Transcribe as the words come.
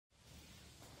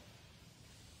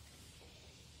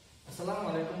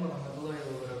Assalamualaikum warahmatullahi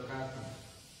wabarakatuh.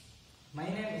 My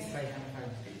name is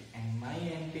Raihan and my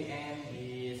NPN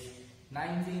is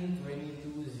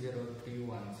 19220313.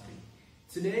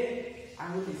 Today I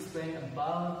will explain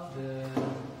about the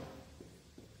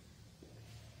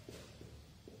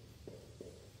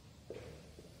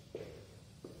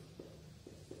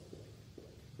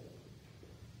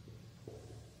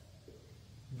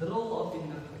role of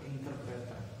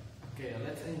interpreter. Okay,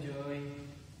 let's enjoy.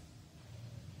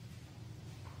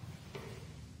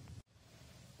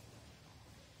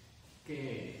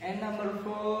 Okay, and number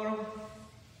 4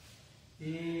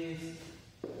 is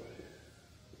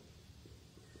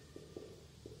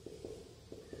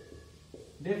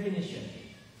definition.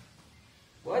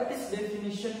 What is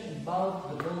definition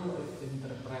about the role of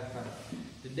interpreter?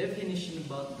 The definition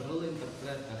about the role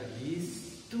interpreter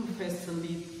is to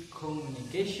facilitate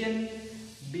communication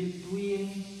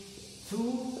between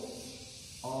two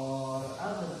or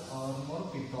more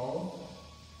people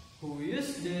who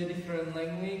use the different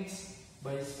language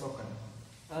by spoken.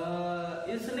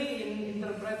 Usually in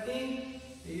interpreting,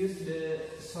 we use the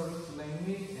source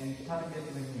language and target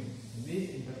language.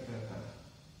 This interpreter.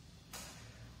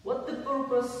 What the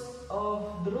purpose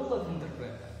of the role of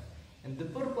interpreter? And the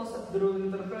purpose of the role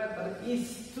interpreter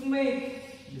is to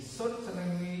make the source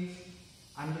language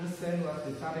understand what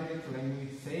the target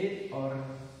language said, or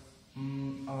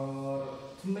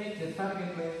to make the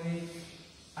target language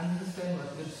understand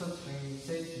what the source language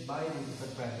said by the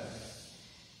interpreter.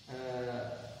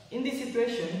 In this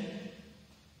situation,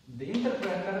 the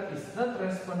interpreter is not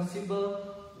responsible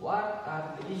what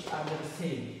are each other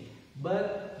saying,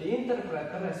 but the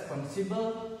interpreter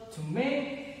responsible to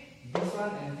make this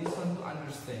one and this one to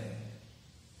understand.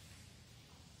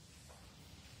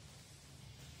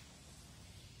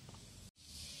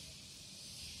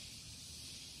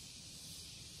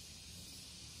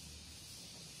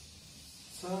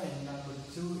 So, and number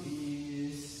 2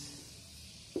 is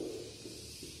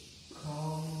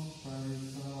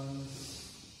comparisons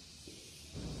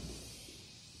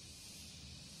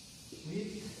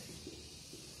with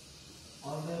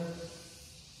other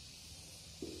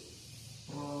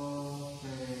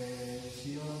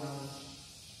professional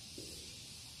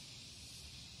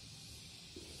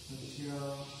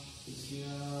social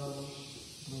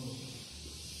groups.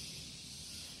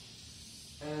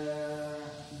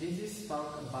 This is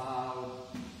talk about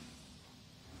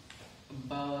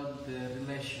the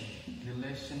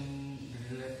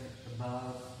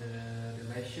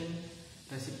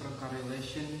reciprocal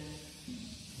relation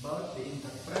about the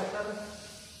interpreter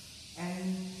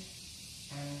and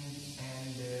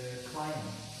the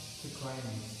client.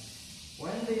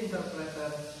 When the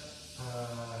interpreter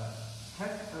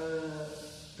have a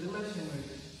relation with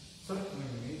certain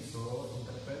language, so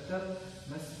interpreter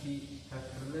must have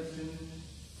relation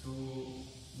to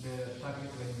the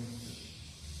target language.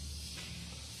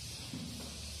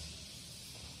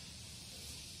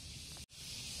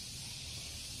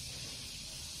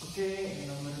 Okay,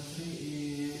 number 3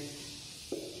 is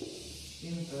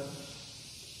interpreting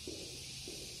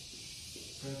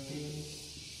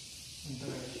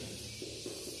interaction.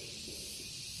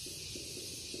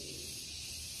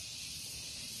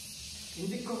 In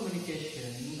the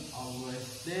communication,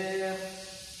 always there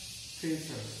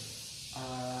features.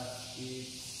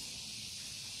 It's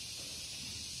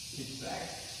feedback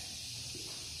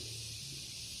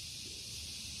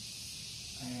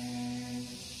and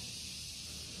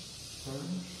turn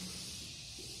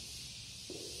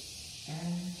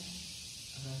and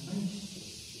noise.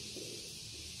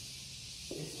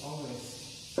 It's always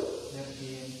there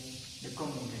in the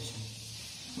communication.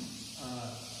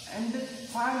 And the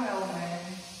time element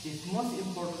is most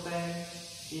important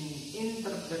in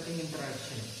interpreting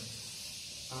interaction.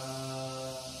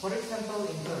 For example,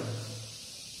 in terms,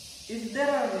 if there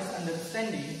are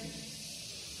misunderstanding,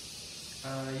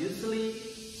 usually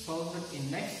solved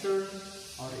in next turn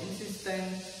or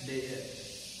insistent the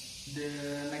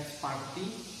next party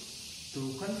to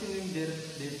continue their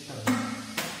turn.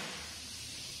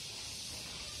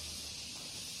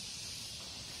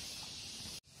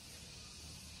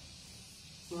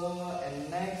 So,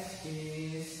 and next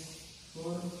is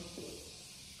for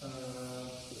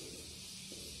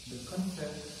the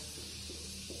concept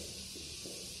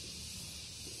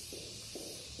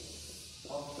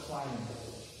of client.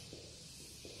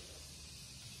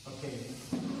 Okay.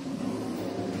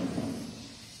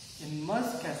 In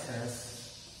most cases,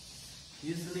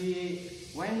 usually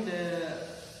when the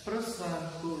person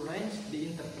who arranged the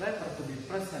interpreter to be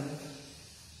present,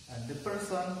 the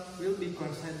person will be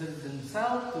considered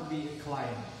themselves to be a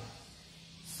client.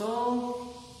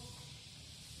 So,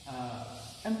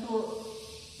 and to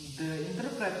the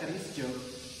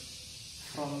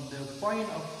from the point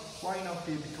of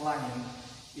view the client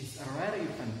is a rare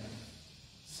event.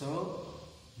 So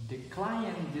the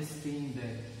client just think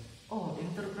that, oh,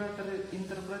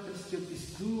 interpreter's job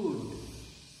is good,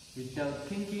 without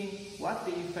thinking what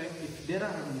the effect if there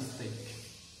are a mistake.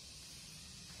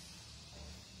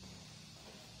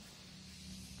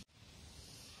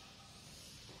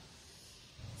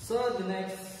 So the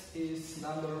next is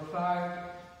number 5,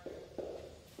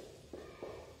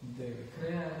 the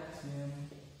creation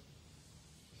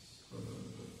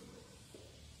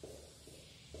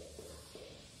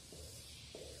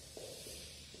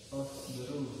of the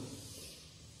rule.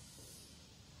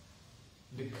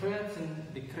 The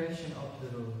creation of the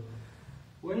rule.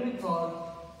 When we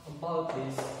talk about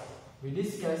this, we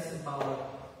discuss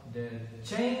about the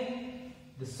change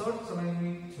the source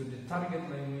language to the target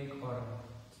language, or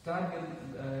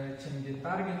change the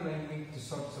target language to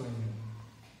source language.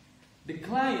 The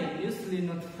client usually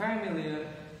not familiar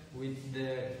with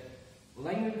the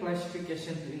language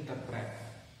classification to interpret.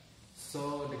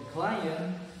 So the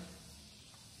client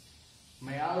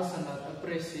may also not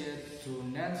appreciate to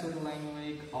natural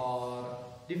language or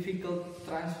difficult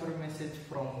transfer message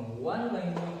from one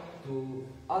language to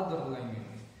other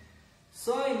language.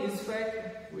 So in this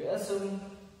fact, we assume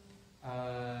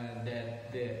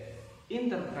that the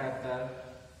interpreter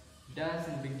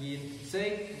doesn't begin to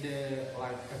take the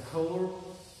a core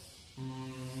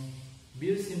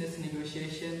business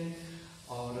negotiation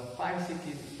or a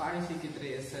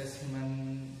psychiatry assessment.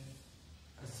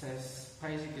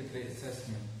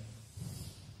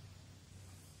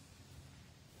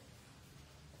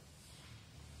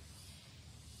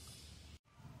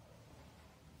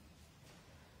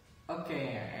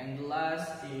 Okay, and the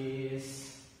last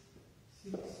is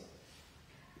 6.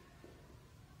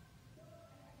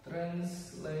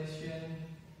 Translation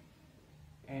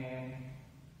and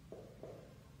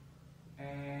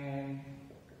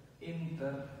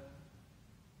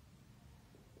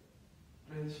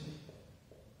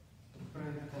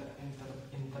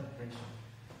interpretation.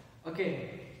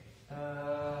 Okay,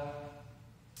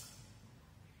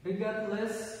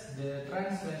 regardless the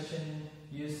translation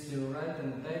use the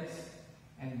written text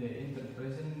and the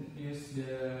interpretation use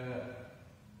the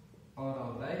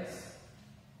oral text,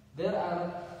 there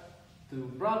are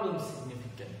 2 problems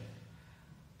significant.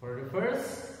 For the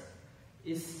first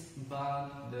is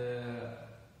about the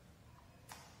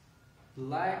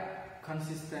lack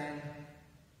consistent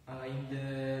in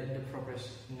the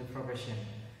profession.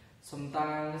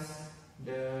 Sometimes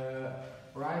the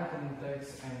written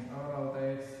text and oral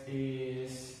text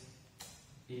is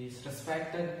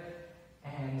respected,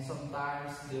 and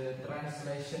sometimes the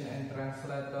translation and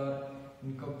translator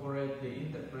incorporate the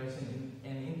interpretation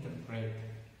and interpret.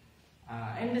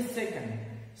 And the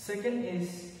second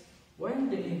is when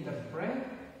the interpreter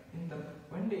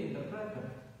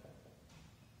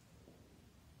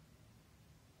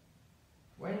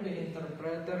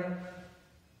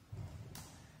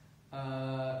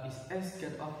is asked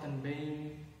often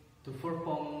being to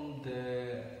perform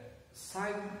the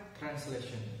side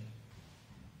translation.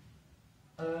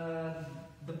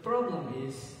 The problem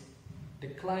is the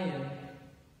client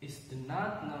do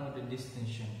not know the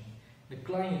distinction. The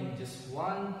client just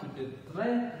want the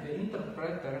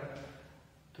interpreter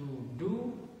to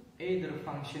do either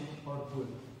function or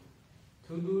both.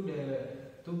 To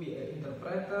be an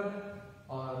interpreter,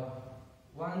 or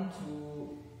want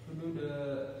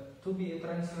to be a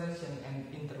translation and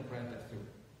interpreter too.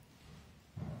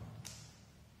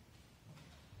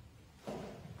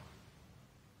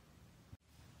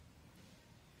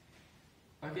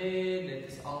 Okay, that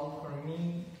is all from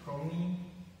me.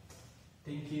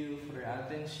 Thank you for your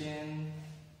attention.